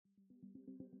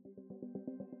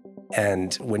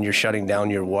And when you're shutting down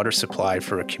your water supply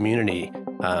for a community,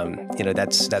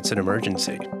 that's an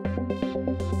emergency.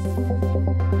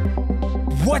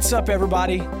 What's up,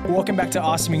 everybody? Welcome back to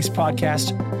Awesome Inc.'s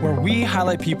podcast, where we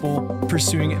highlight people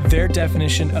pursuing their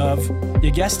definition of,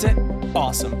 you guessed it,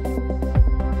 awesome.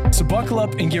 So buckle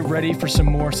up and get ready for some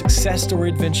more success story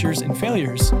adventures and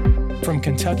failures from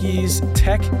Kentucky's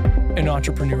tech and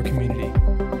entrepreneur community.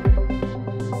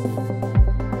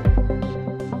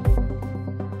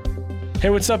 Hey,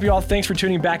 what's up, y'all? Thanks for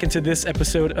tuning back into this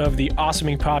episode of the Awesome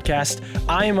Inc. podcast.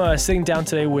 I am sitting down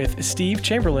today with Steve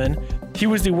Chamberlain. He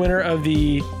was the winner of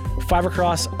the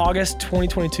Fibercross August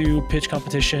 2022 pitch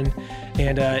competition,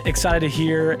 and excited to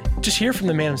hear from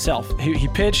the man himself. He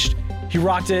pitched, he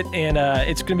rocked it, and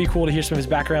it's going to be cool to hear some of his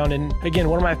background. And again,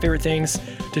 one of my favorite things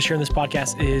to share in this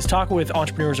podcast is talk with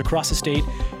entrepreneurs across the state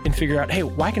and figure out, hey,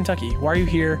 why Kentucky? Why are you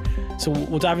here? So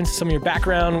we'll dive into some of your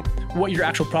background, what your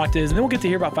actual product is, and then we'll get to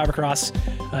hear about Fibercross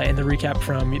and the recap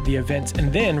from the event.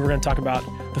 And then we're going to talk about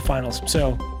the finals.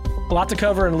 So a lot to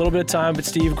cover in a little bit of time, but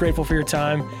Steve, grateful for your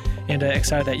time and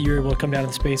excited that you were able to come down in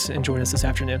the space and join us this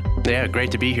afternoon. Yeah, great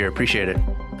to be here. Appreciate it.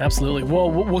 Absolutely. Well,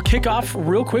 we'll kick off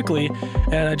real quickly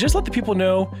and just let the people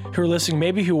know who are listening,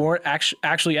 maybe who weren't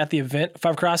actually at the event,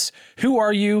 Fibercross. Who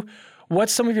are you?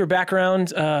 What's some of your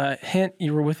background? Hint,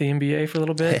 you were with the NBA for a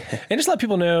little bit. And just let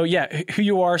people know, who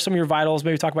you are, some of your vitals,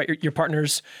 maybe talk about your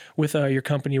partners with your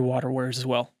company, Water Warriors, as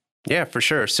well. Yeah, for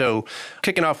sure. So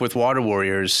kicking off with Water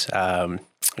Warriors,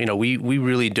 we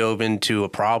really dove into a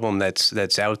problem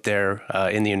that's out there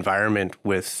in the environment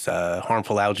with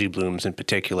harmful algae blooms in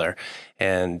particular,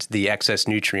 and the excess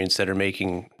nutrients that are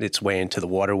making its way into the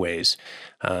waterways.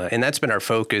 And that's been our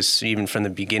focus even from the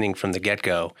beginning, from the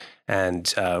get-go.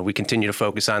 And we continue to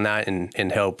focus on that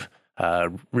and help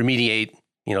remediate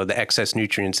the excess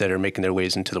nutrients that are making their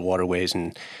ways into the waterways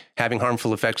and having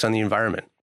harmful effects on the environment.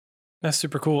 That's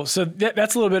super cool. So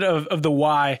that's a little bit of the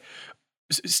why.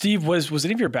 Steve, was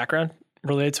any of your background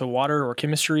related to water or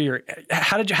chemistry, or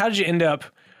how did you end up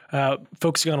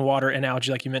focusing on water and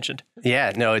algae, like you mentioned?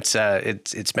 Yeah, no, it's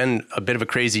been a bit of a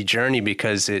crazy journey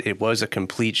because it was a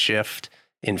complete shift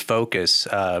in focus.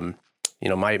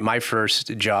 My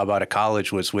first job out of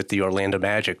college was with the Orlando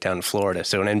Magic down in Florida,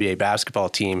 so an NBA basketball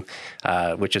team,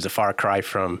 which is a far cry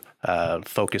from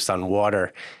focused on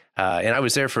water. And I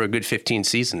was there for a good 15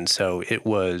 seasons. So it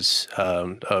was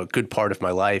a good part of my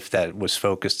life that was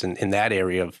focused in that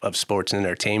area of sports and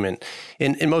entertainment,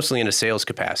 and mostly in a sales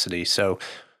capacity. So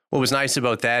what was nice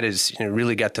about that is,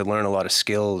 really got to learn a lot of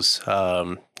skills,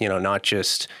 not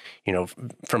just,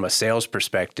 from a sales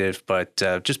perspective, but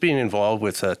just being involved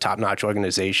with a top-notch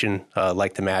organization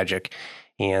like the Magic.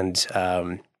 And,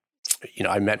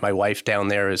 I met my wife down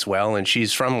there as well, and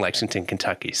she's from Lexington,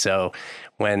 Kentucky. So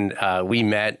when we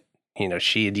met,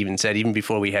 she had even said, even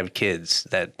before we have kids,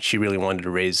 that she really wanted to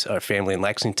raise our family in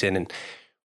Lexington, and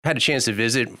had a chance to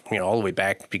visit, all the way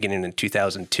back beginning in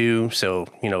 2002. So,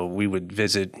 we would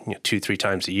visit 2-3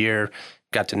 times a year,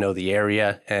 got to know the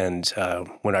area. And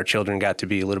when our children got to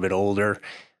be a little bit older,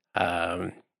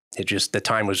 the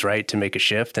time was right to make a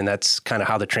shift. And that's kind of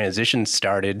how the transition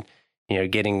started,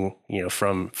 getting,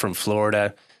 from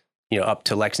Florida, up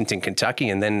to Lexington, Kentucky.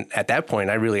 And then at that point,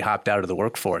 I really hopped out of the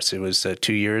workforce. It was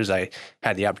 2 years. I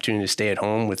had the opportunity to stay at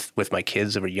home with my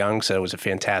kids that were young. So it was a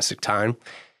fantastic time.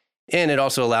 And it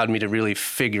also allowed me to really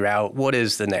figure out what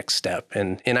is the next step.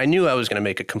 And I knew I was going to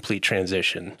make a complete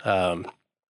transition, and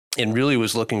really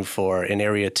was looking for an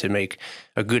area to make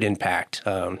a good impact,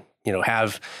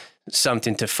 have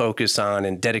something to focus on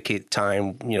and dedicate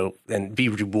time, and be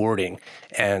rewarding.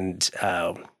 And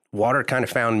water kind of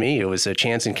found me. It was a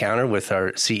chance encounter with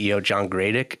our CEO, John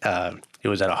Gradick. It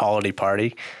was at a holiday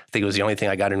party. I think it was the only thing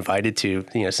I got invited to,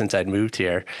 since I'd moved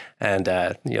here. And,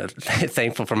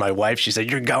 thankful for my wife. She said,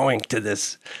 "You're going to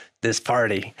this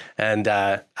party." And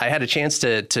I had a chance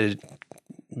to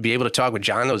be able to talk with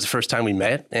John. That was the first time we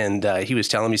met. And he was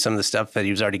telling me some of the stuff that he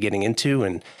was already getting into.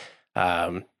 And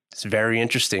it's very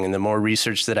interesting. And the more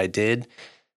research that I did,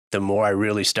 the more I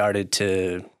really started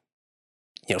to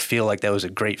feel like that was a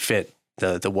great fit,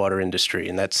 the water industry.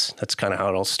 And that's kind of how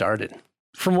it all started.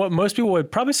 From what most people would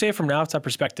probably say from an outside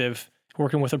perspective,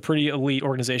 working with a pretty elite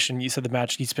organization, you said the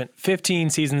Magic, you spent 15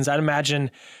 seasons. I'd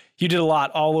imagine you did a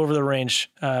lot all over the range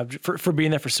for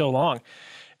being there for so long.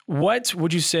 What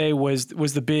would you say was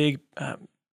the big,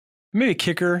 maybe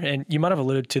kicker, and you might have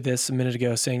alluded to this a minute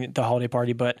ago saying the holiday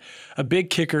party, but a big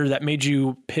kicker that made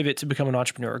you pivot to become an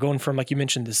entrepreneur, going from, like you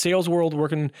mentioned, the sales world,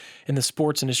 working in the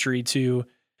sports industry to,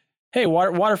 hey,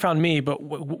 water found me, but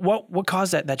what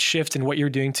caused that shift in what you're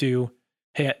doing to,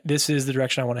 hey, this is the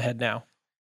direction I want to head now?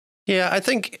 Yeah, I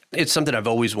think it's something I've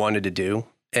always wanted to do.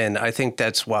 And I think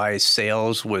that's why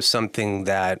sales was something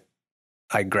that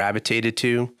I gravitated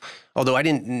to. Although I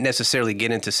didn't necessarily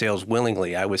get into sales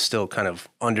willingly, I was still kind of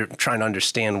trying to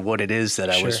understand what it is that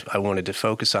I wanted to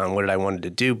focus on, what I wanted to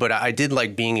do. But I did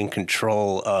like being in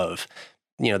control of,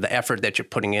 the effort that you're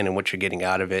putting in and what you're getting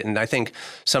out of it. And I think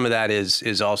some of that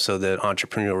is also the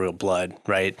entrepreneurial blood,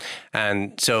 right?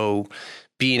 And so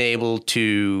being able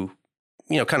to,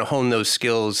 kind of hone those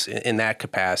skills in that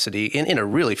capacity in a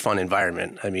really fun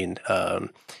environment. I mean,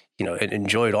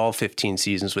 enjoyed all 15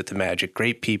 seasons with the Magic.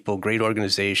 Great people, great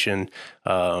organization.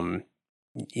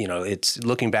 It's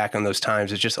looking back on those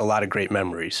times, it's just a lot of great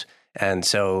memories. And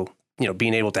so,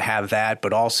 being able to have that,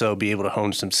 but also be able to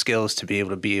hone some skills to be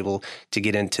able to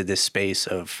get into this space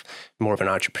of more of an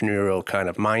entrepreneurial kind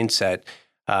of mindset.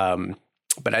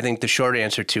 But I think the short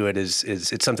answer to it is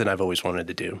it's something I've always wanted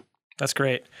to do. That's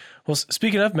great. Well,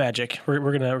 speaking of Magic,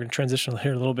 we're gonna transition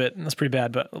here a little bit. That's pretty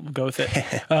bad, but we'll go with it.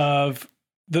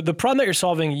 The problem that you're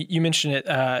solving, you mentioned it.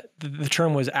 The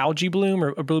term was algae bloom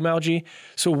or bloom algae.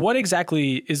 So, what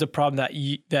exactly is the problem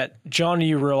that John and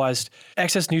you realized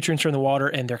excess nutrients are in the water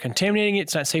and they're contaminating it?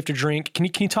 It's not safe to drink. Can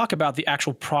you talk about the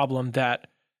actual problem that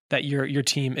your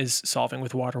team is solving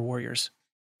with Water Warriors?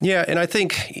 Yeah, and I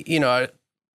think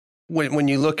when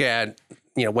you look at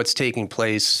what's taking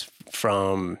place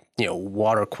from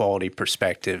water quality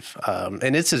perspective,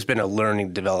 and this has been a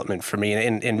learning development for me,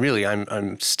 and really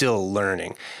I'm still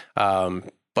learning.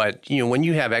 But when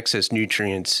you have excess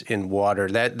nutrients in water,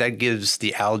 that gives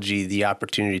the algae the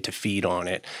opportunity to feed on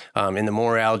it. And the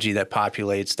more algae that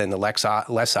populates, then the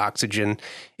less oxygen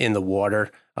in the water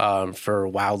for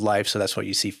wildlife. So that's what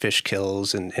you see fish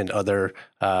kills and other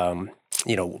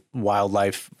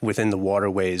wildlife within the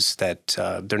waterways that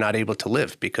they're not able to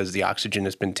live because the oxygen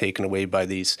has been taken away by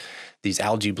these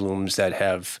algae blooms that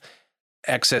have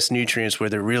excess nutrients where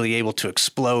they're really able to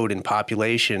explode in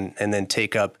population and then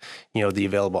take up, the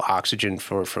available oxygen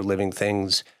for living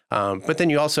things. But then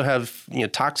you also have,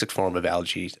 toxic form of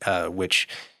algae, which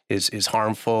is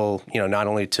harmful, not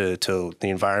only to the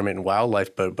environment and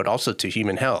wildlife, but also to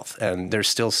human health. And there's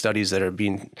still studies that are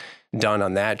being done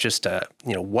on that, just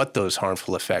what those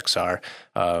harmful effects are.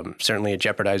 Certainly it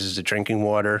jeopardizes the drinking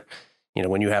water.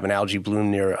 When you have an algae bloom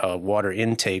near a water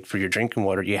intake for your drinking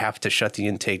water, you have to shut the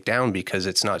intake down because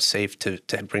it's not safe to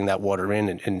bring that water in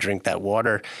and drink that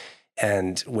water.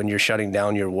 And when you're shutting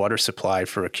down your water supply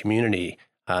for a community,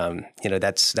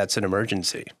 that's an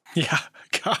emergency. Yeah,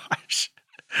 gosh.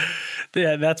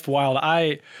 Yeah, that's wild.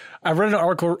 I read an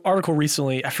article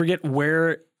recently. I forget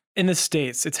where in the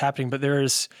States it's happening, but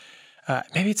there's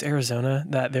maybe it's Arizona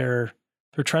that they're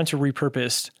trying to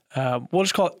repurpose. We'll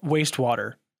just call it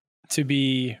wastewater to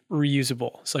be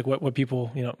reusable. It's like what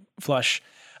people flush.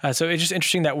 So it's just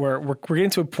interesting that we're getting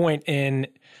to a point in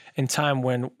time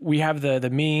when we have the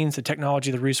means, the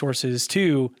technology, the resources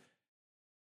to,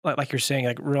 like you're saying,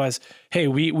 like realize, hey,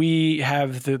 we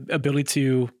have the ability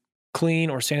to clean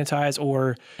or sanitize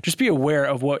or just be aware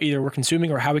of what either we're consuming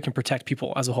or how we can protect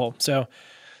people as a whole. So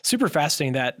super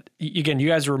fascinating that, again, you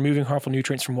guys are removing harmful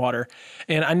nutrients from water.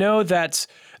 And I know that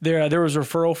there was a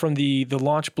referral from the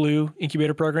Launch Blue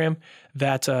incubator program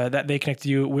that they connected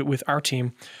you with our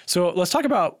team. So let's talk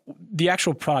about the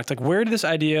actual product. Like, where did this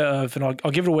idea of, and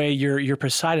I'll give it away, your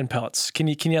Poseidon pellets. Can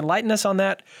you enlighten us on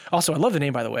that? Also, I love the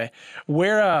name, by the way.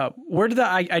 Where did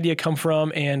that idea come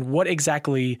from, and what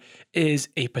exactly is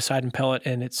a Poseidon pellet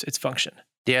and its function?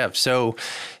 Yeah, so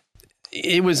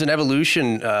it was an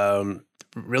evolution,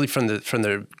 really from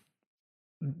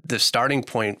the starting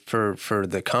point for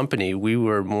the company. We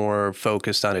were more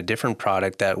focused on a different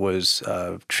product that was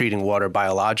treating water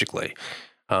biologically.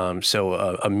 So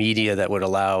a media that would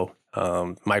allow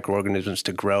microorganisms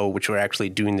to grow, which were actually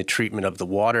doing the treatment of the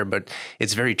water, but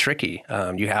it's very tricky.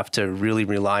 You have to really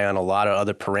rely on a lot of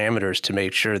other parameters to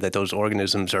make sure that those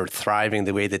organisms are thriving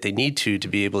the way that they need to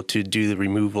be able to do the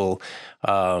removal,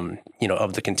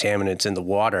 of the contaminants in the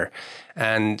water.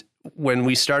 And when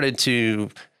we started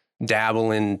to dabble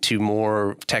into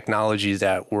more technologies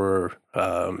that were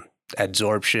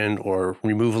adsorption or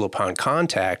removal upon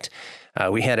contact,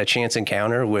 we had a chance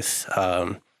encounter with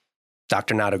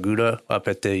Dr. Nadaguda up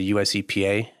at the US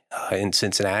EPA in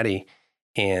Cincinnati,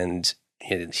 and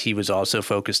he was also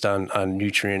focused on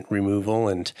nutrient removal,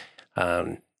 and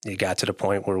it got to the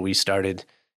point where we started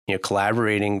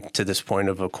collaborating to this point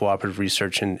of a cooperative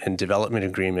research and development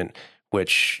agreement,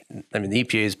 which, I mean, the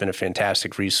EPA has been a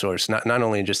fantastic resource, not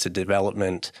only just the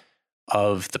development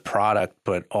of the product,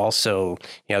 but also,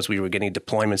 as we were getting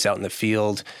deployments out in the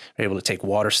field, we were able to take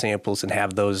water samples and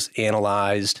have those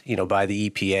analyzed, by the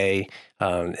EPA.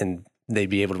 And they'd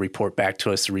be able to report back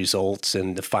to us the results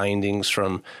and the findings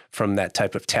from that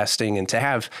type of testing, and to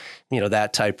have,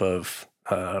 that type of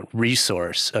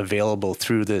resource available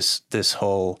through this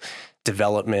whole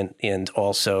development and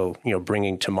also,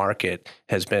 bringing to market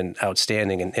has been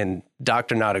outstanding. And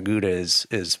Dr. Nadaguda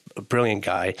is a brilliant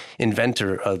guy,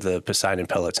 inventor of the Poseidon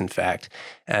pellets, in fact,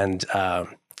 and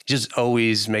just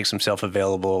always makes himself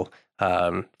available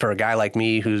for a guy like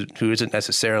me who isn't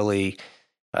necessarily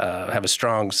have a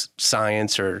strong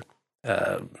science or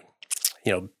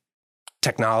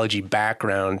technology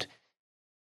background.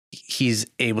 He's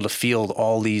able to field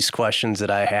all these questions that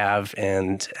I have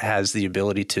and has the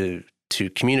ability to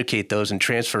communicate those and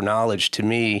transfer knowledge to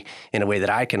me in a way that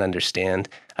I can understand.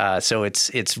 So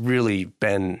it's really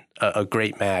been a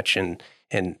great match and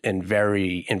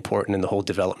very important in the whole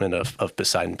development of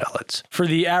Poseidon pellets. For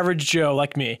the average Joe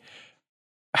like me,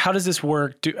 how does this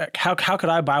work? How could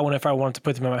I buy one if I wanted to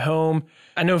put them in my home?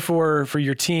 I know for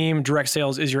your team, direct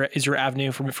sales is your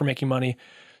avenue for making money.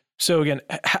 So again,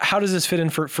 how does this fit in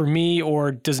for me,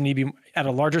 or does it need to be at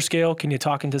a larger scale? Can you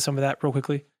talk into some of that real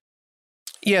quickly?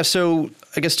 Yeah, so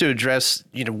I guess to address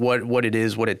what it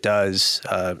is, what it does,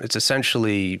 it's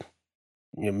essentially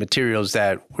materials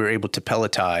that we're able to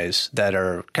pelletize that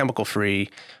are chemical free,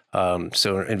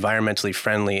 so environmentally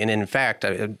friendly. And in fact,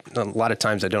 a lot of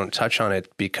times I don't touch on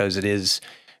it because it is,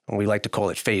 we like to call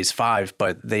it phase 5,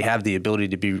 but they have the ability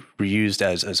to be reused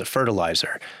as a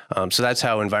fertilizer. So that's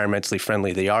how environmentally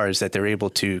friendly they are, is that they're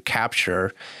able to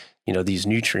capture, these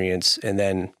nutrients and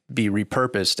then be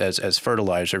repurposed as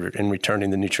fertilizer and returning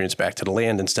the nutrients back to the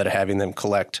land instead of having them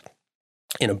collect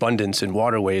in abundance in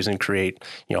waterways and create,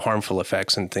 harmful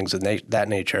effects and things of that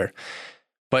nature.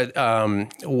 But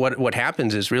what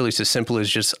happens is really it's as simple as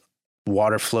just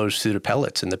water flows through the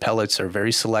pellets, and the pellets are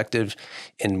very selective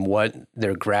in what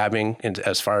they're grabbing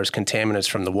as far as contaminants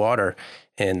from the water,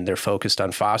 and they're focused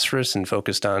on phosphorus and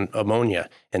focused on ammonia,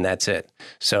 and that's it.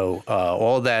 So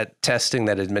all that testing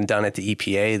that has been done at the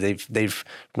EPA, they've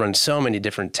run so many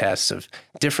different tests of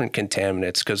different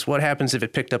contaminants, because what happens if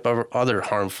it picked up other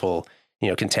harmful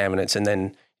contaminants and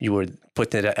then you were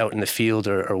putting it out in the field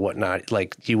or whatnot,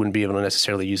 like you wouldn't be able to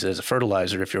necessarily use it as a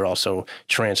fertilizer if you're also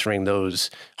transferring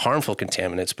those harmful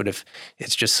contaminants. But if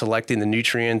it's just selecting the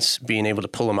nutrients, being able to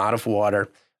pull them out of water,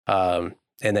 and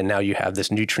then now you have this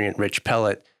nutrient-rich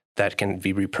pellet that can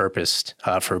be repurposed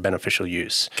for beneficial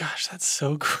use. Gosh, that's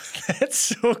so cool. That's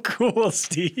so cool,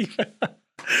 Steve.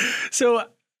 So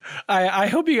I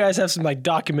hope you guys have some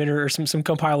documentary or some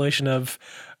compilation of,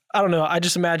 I don't know, I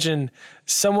just imagine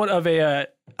somewhat of a,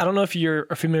 I don't know if you're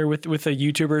familiar with the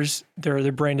YouTubers,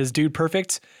 their brand is Dude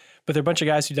Perfect, but they're a bunch of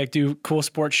guys who do cool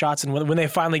sports shots. And when they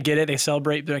finally get it, they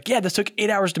celebrate. They're like, yeah, this took 8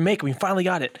 hours to make. We finally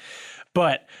got it.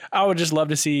 But I would just love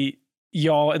to see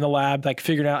y'all in the lab,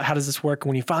 figuring out how does this work. And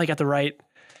when you finally got the right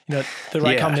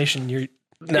combination,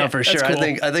 for sure. Cool.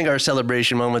 I think our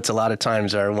celebration moments a lot of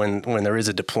times are when there is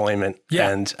a deployment,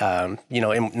 and and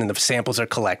the samples are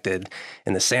collected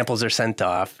and the samples are sent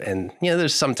off, and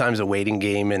there's sometimes a waiting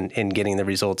game in getting the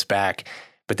results back.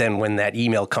 But then when that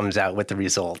email comes out with the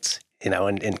results,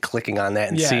 and clicking on that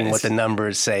and seeing what the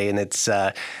numbers say, and it's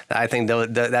I think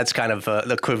that's kind of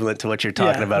the equivalent to what you're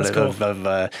talking about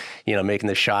of making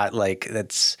the shot,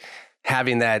 that's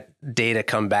having that data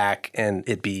come back and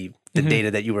it be the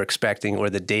data that you were expecting, or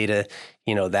the data,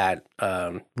 that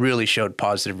really showed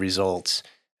positive results.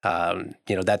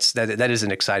 That is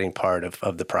an exciting part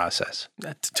of the process.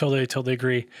 Totally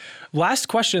agree. Last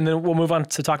question, then we'll move on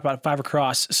to talk about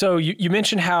FiberCross. So you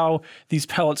mentioned how these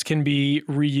pellets can be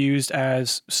reused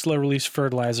as slow release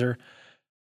fertilizer.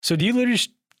 So do you literally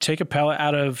just take a pellet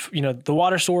out of the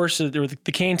water source or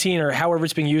the canteen or however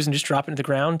it's being used and just drop it into the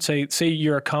ground? Say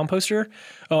you're a composter,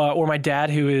 or my dad,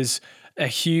 who is a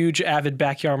huge avid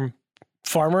backyard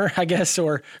farmer, I guess,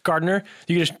 or gardener.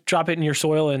 You can just drop it in your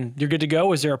soil and you're good to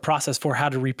go. Is there a process for how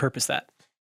to repurpose that?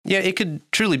 Yeah, it could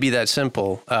truly be that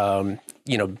simple.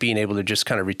 Being able to just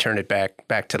kind of return it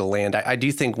back to the land. I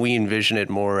do think we envision it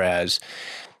more as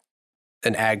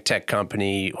an ag tech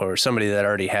company or somebody that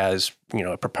already has,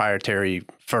 a proprietary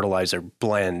fertilizer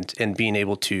blend, and being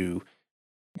able to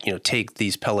take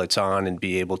these pellets on and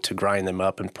be able to grind them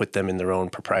up and put them in their own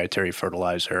proprietary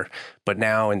fertilizer. But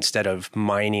now, instead of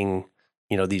mining,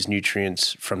 these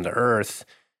nutrients from the earth,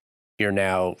 you're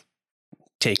now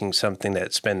taking something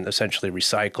that's been essentially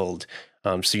recycled.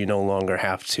 So you no longer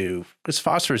have to, because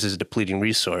phosphorus is a depleting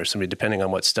resource. I mean, depending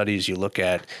on what studies you look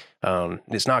at,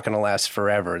 it's not going to last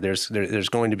forever. There's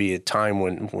going to be a time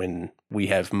when we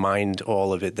have mined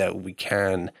all of it that we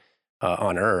can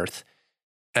on Earth.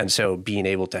 And so being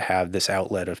able to have this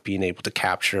outlet of being able to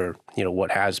capture,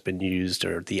 what has been used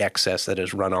or the excess that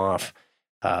has run off,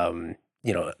 that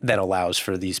allows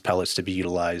for these pellets to be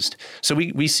utilized. So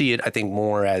we see it, I think,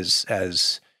 more as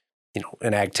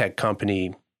an ag tech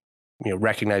company,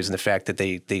 recognizing the fact that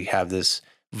they have this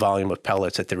volume of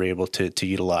pellets that they're able to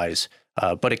utilize.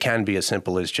 But it can be as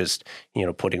simple as just,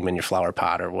 putting them in your flower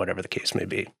pot or whatever the case may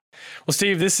be. Well,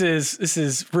 Steve, this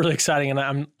is really exciting, and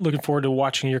I'm looking forward to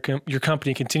watching your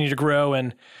company continue to grow.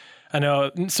 And I know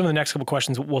some of the next couple of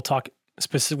questions we'll talk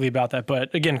specifically about that.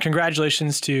 But again,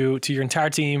 congratulations to your entire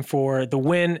team for the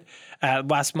win at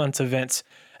last month's events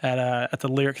at the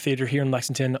Lyric Theater here in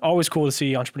Lexington. Always cool to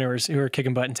see entrepreneurs who are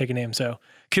kicking butt and taking names. So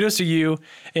kudos to you,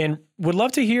 and would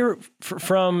love to hear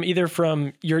from either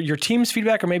from your team's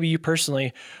feedback or maybe you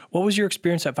personally. What was your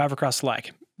experience at Five Across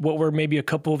like? What were maybe a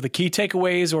couple of the key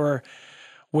takeaways, or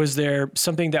was there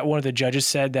something that one of the judges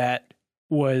said that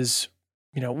was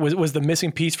the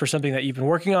missing piece for something that you've been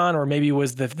working on, or maybe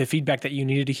was the feedback that you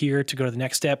needed to hear to go to the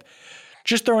next step?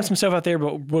 Just throwing some stuff out there,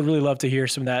 but would really love to hear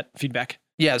some of that feedback.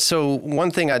 Yeah. So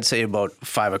one thing I'd say about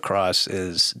Five Across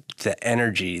is the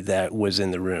energy that was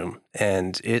in the room,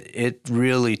 and it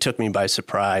really took me by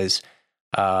surprise.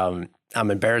 I'm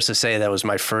embarrassed to say that was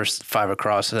my first Five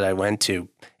Across that I went to,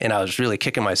 and I was really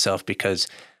kicking myself because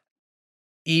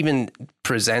even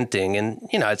presenting, and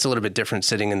it's a little bit different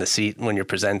sitting in the seat when you're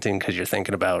presenting because you're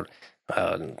thinking about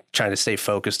trying to stay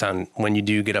focused on when you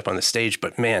do get up on the stage.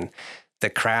 But man, the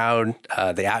crowd,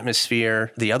 the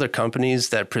atmosphere, the other companies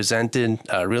that presented,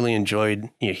 really enjoyed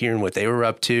hearing what they were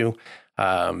up to.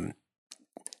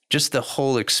 Just the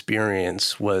whole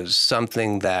experience was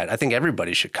something that I think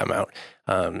everybody should come out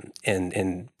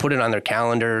and put it on their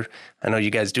calendar. I know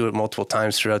you guys do it multiple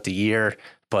times throughout the year,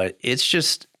 but it's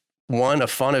just a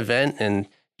fun event, and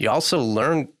you also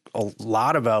learn a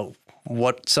lot about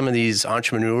what some of these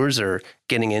entrepreneurs are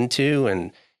getting into,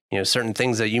 and certain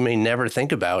things that you may never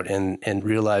think about, and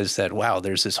realize that, wow,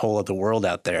 there's this whole other world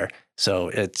out there. So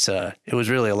it was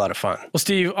really a lot of fun. Well,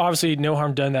 Steve, obviously no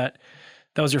harm done that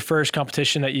was your first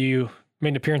competition that you made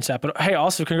an appearance at. But hey,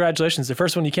 also congratulations. The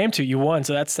first one you came to, you won.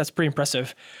 So that's pretty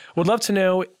impressive. Would love to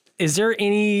know, is there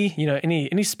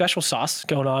any special sauce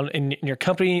going on in your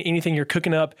company, anything you're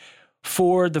cooking up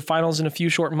for the finals in a few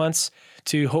short months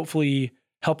to hopefully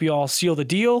help you all seal the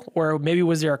deal? Or maybe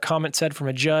was there a comment said from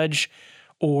a judge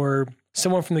or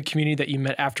someone from the community that you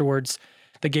met afterwards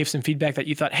that gave some feedback that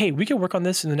you thought, hey, we could work on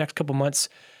this in the next couple months.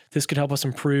 This could help us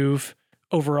improve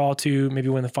overall to maybe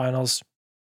win the finals?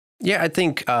 Yeah, I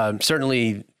think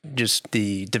certainly just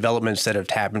the developments that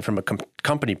have happened from a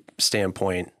company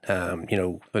standpoint,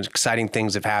 exciting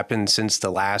things have happened since the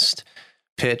last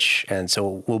pitch. And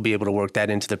so we'll be able to work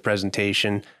that into the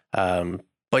presentation.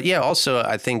 But yeah, also,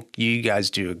 I think you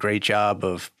guys do a great job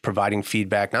of providing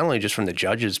feedback, not only just from the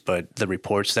judges, but the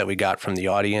reports that we got from the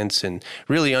audience, and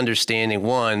really understanding,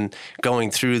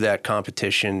 going through that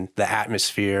competition, the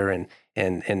atmosphere,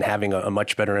 and having a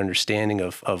much better understanding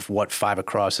of what Five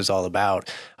Across is all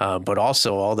about, but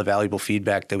also all the valuable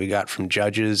feedback that we got from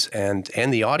judges and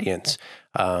the audience.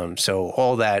 So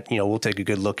all that, we'll take a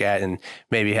good look at and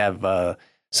maybe have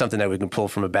something that we can pull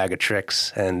from a bag of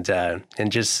tricks and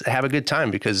just have a good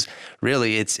time, because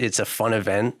really it's a fun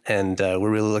event, and we're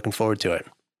really looking forward to it.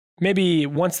 Maybe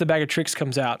once the bag of tricks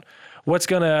comes out, what's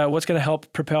gonna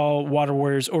help propel Water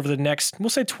Warriors over the next, we'll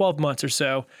say 12 months or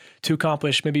so, to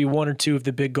accomplish maybe one or two of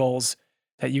the big goals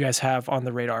that you guys have on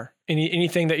the radar?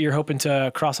 Anything that you're hoping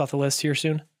to cross off the list here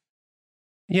soon?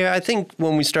 Yeah, I think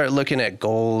when we start looking at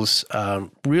goals,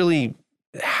 really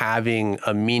having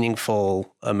a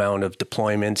meaningful amount of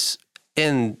deployments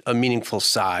in a meaningful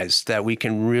size that we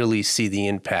can really see the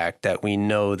impact that we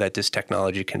know that this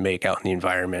technology can make out in the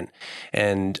environment.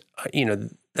 And,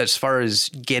 as far as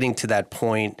getting to that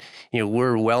point,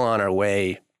 we're well on our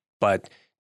way, but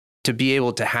to be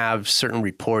able to have certain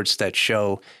reports that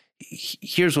show,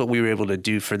 here's what we were able to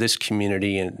do for this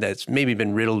community, and that's maybe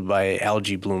been riddled by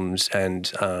algae blooms and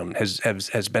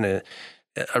has been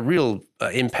a real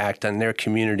impact on their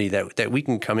community, that we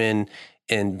can come in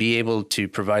and be able to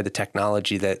provide the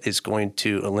technology that is going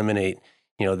to eliminate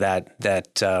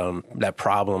that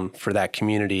problem for that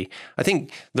community. I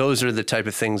think those are the type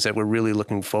of things that we're really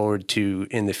looking forward to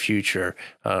in the future,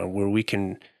 where we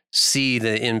can see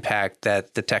the impact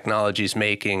that the technology is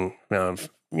making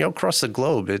across the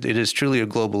globe. It is truly a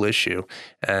global issue,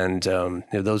 and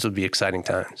those would be exciting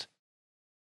times.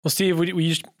 Well, Steve, we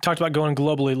just talked about going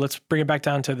globally. Let's bring it back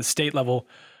down to the state level.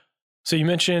 So you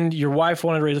mentioned your wife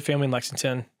wanted to raise a family in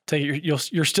Lexington.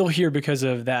 You're still here because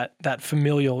of that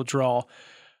familial draw.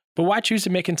 But why choose to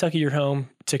make Kentucky your home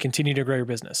to continue to grow your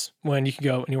business when you can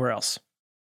go anywhere else?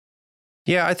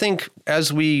 Yeah, I think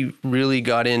as we really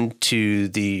got into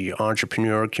the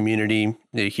entrepreneur community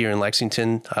here in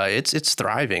Lexington, it's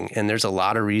thriving, and there's a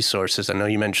lot of resources. I know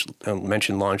you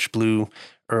mentioned Launch Blue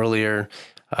earlier,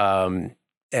 and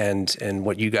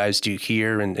what you guys do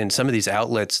here, and some of these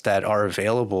outlets that are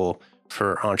available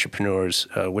for entrepreneurs,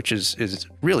 which is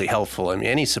really helpful. I mean,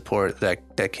 any support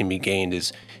that can be gained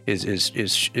is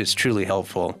truly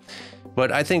helpful.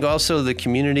 But I think also the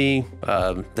community,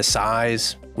 the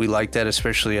size, we like that,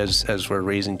 especially as we're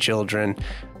raising children,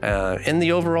 and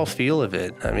the overall feel of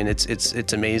it. I mean,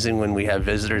 it's amazing when we have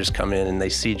visitors come in and they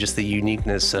see just the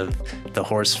uniqueness of the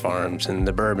horse farms and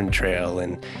the Bourbon Trail.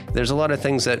 And there's a lot of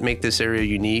things that make this area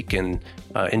unique and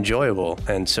enjoyable.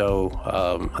 And so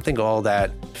I think all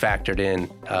that factored in,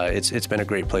 it's been a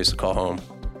great place to call home.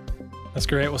 That's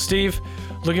great. Well, Steve,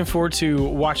 looking forward to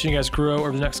watching you guys grow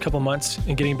over the next couple months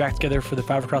and getting back together for the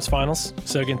Five Across Finals.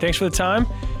 So again, thanks for the time.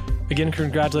 Again,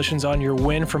 congratulations on your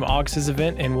win from August's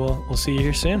event, and we'll see you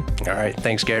here soon. All right.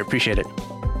 Thanks, Garrett. Appreciate it.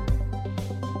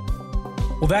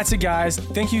 Well, that's it, guys.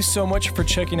 Thank you so much for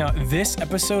checking out this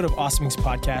episode of Awesomings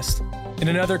Podcast. And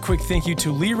another quick thank you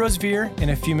to Lee Rosevere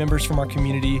and a few members from our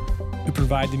community who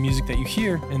provide the music that you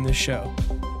hear in this show.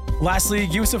 Lastly,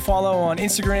 give us a follow on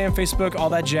Instagram, Facebook, all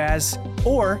that jazz.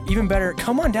 Or even better,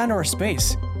 come on down to our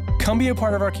space. Come be a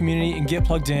part of our community and get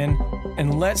plugged in,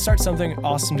 and let's start something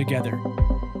awesome together.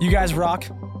 You guys rock.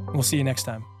 We'll see you next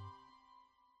time.